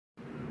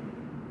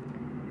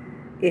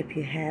If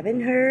you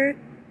haven't heard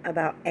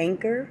about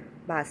Anchor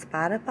by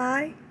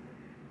Spotify,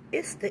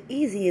 it's the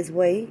easiest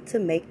way to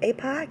make a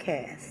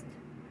podcast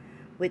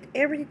with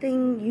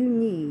everything you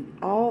need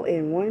all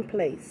in one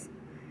place.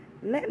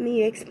 Let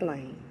me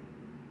explain.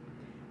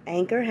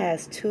 Anchor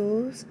has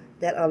tools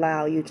that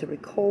allow you to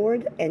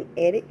record and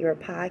edit your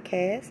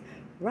podcast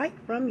right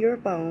from your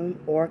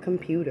phone or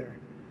computer.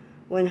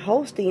 When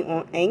hosting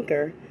on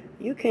Anchor,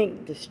 you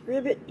can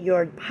distribute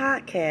your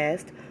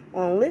podcast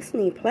on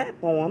listening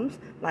platforms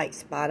like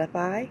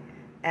Spotify,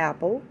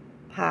 Apple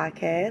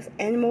Podcasts,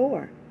 and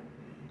more.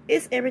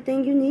 It's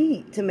everything you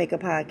need to make a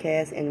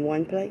podcast in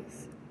one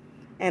place.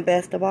 And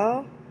best of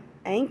all,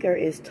 Anchor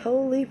is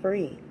totally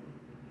free.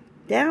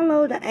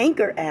 Download the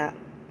Anchor app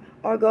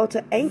or go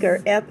to Anchor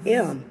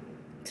FM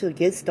to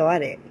get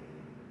started.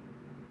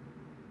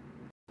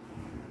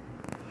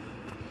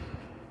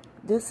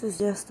 This is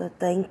just a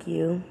thank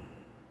you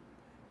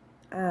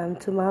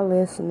to my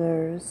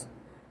listeners.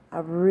 I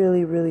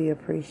really, really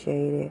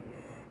appreciate it.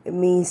 It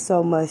means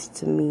so much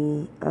to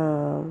me.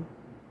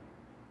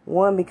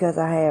 One, because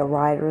I had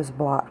writer's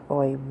block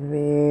for a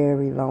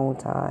very long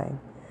time.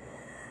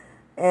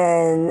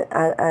 And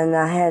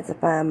I had to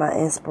find my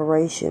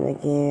inspiration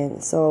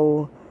again.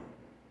 So,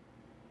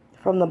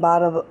 from the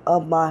bottom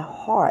of my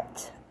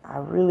heart, I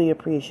really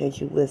appreciate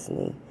you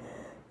listening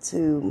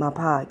to my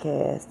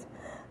podcast.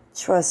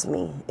 Trust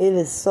me, it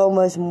is so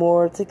much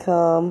more to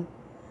come.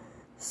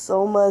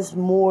 So much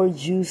more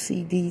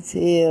juicy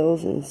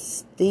details and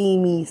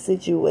steamy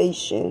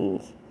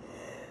situations.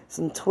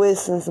 Some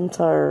twists and some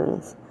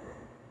turns.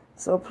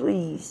 So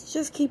please,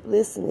 just keep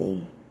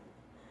listening.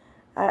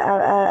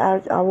 I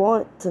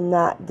want to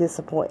not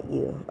disappoint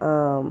you.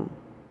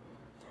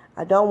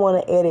 I don't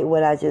want to edit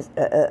what I just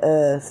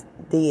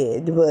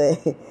did,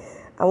 but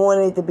I want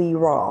it to be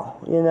raw.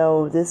 You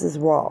know, this is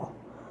raw.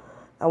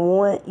 I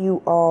want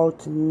you all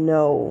to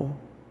know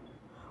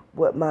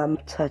what my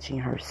touching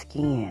her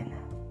skin,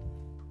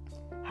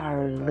 how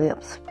her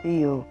lips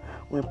feel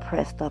when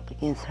pressed up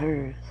against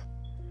hers,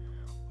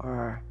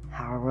 or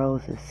how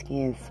Rose's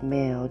skin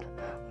smelled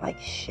like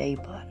shea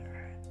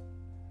butter.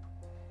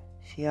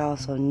 She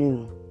also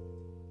knew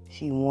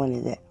she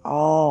wanted it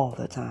all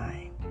the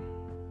time.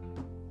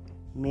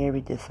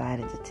 Mary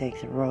decided to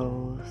text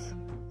Rose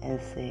and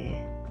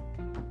said,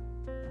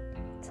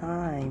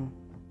 "Time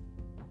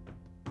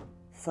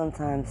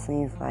sometimes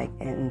seems like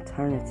an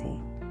eternity.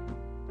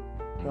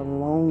 The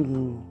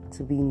longing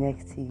to be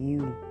next to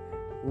you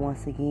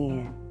once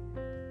again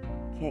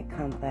can't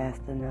come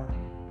fast enough."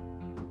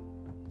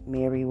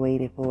 Mary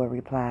waited for a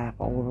reply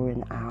for over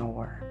an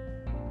hour.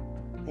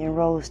 Then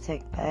Rose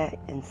texted back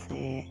and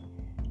said,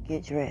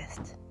 "Get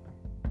dressed.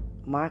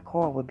 My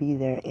car will be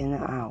there in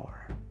an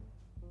hour."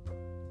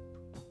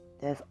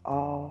 That's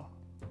all,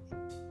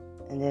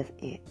 and that's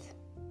it.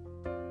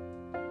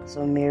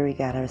 So Mary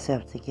got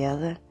herself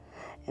together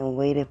and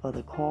waited for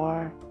the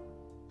car.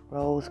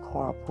 Rose's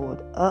car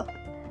pulled up,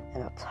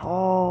 and a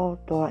tall,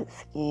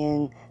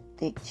 dark-skinned,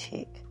 thick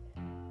chick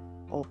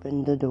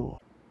opened the door.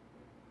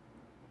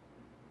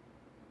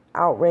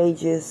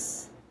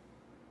 Outrageous,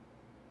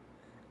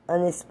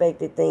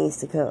 unexpected things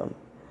to come.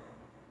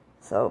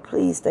 So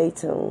please stay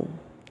tuned.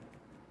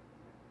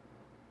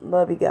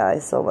 Love you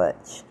guys so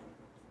much.